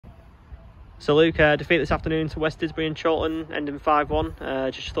So Luke, defeat this afternoon to West Didsbury and Chorlton, ending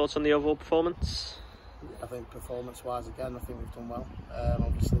 5-1. Just your thoughts on the overall performance? I think performance-wise, again, I think we've done well.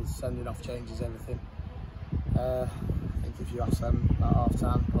 Obviously, sending off changes everything. I think if you ask them at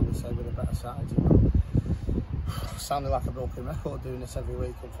half-time, probably say we're the better side. You know, sounding like a broken record doing this every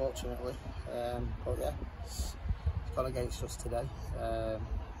week, unfortunately. But yeah, it's gone against us today.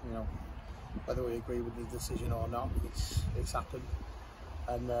 You know, whether we agree with the decision or not, it's happened.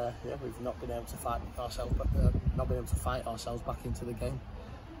 And yeah, we've not been able to fight ourselves back into the game.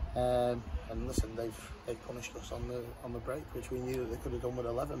 And listen, they've punished us on the break, which we knew that they could have done with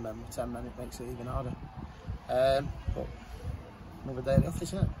 11 men. 10 men, it makes it even harder. But another day off,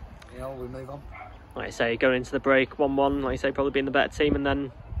 isn't it? You know, we move on. Like you say, going into the break 1-1, like you say, probably being the better team, and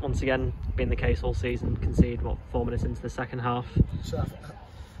then once again being the case all season, concede 4 minutes into the second half. So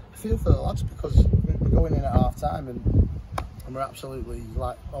I feel for the lads, because we're going in at half time and we're absolutely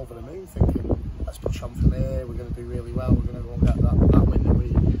like over the moon, thinking let's push on from here, we're going to do really well, we're going to go and get that win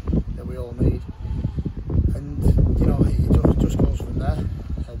that we all need. And you know, it just goes from there,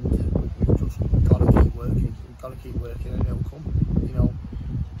 and we've just got to keep working. We've got to keep working, and it'll come. You know,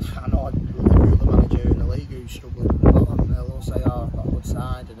 I know the other manager in the league who's struggling at the bottom, and they'll all say, "Oh, I've got a good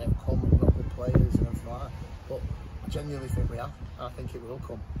side," and it'll come. We've got good players and everything like that. But I genuinely think we have. I think it will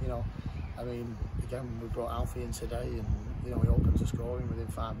come. You know, I mean, again, we brought Alfie in today, and you know, he opened to scoring within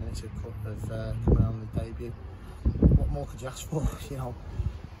 5 minutes of coming on the debut. What more could you ask for? You know,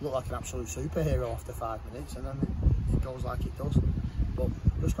 look like an absolute superhero after 5 minutes, and then it goes like it does. But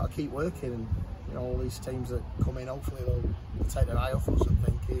we've just got to keep working, and you know, all these teams that come in, hopefully they'll take their eye off us and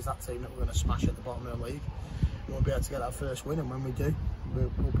think, here's that team that we're going to smash at the bottom of the league. We'll be able to get that first win, and when we do, we'll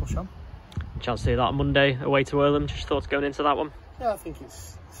push on. Chance to see that on Monday away to Earlham. Just thoughts going into that one? Yeah, I think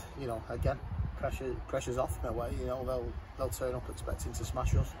it's, you know, again, pressure's off in a way. You know, they'll turn up expecting to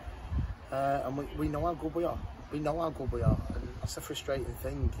smash us, and we know how good we are. We know how good we are, and that's the frustrating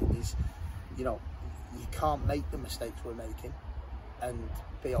thing is, you know, you can't make the mistakes we're making and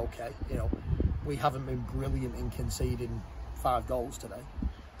be okay. You know, we haven't been brilliant in conceding 5 goals today,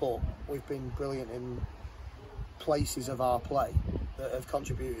 but we've been brilliant in places of our play that have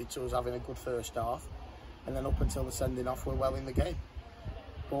contributed to us having a good first half, and then up until the sending off, we're well in the game.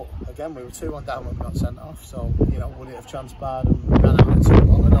 But again, we were 2-1 down when we got sent off, so you know, would it have transpired and we ran out of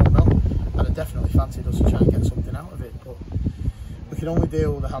 2-1? I don't know. I'd have definitely fancied us to try and get something out of it, but we can only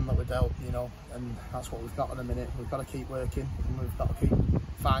deal with the hand that we're dealt, you know, and that's what we've got in a minute. We've got to keep working, and we've got to keep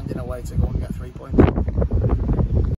finding a way to go and get 3 points.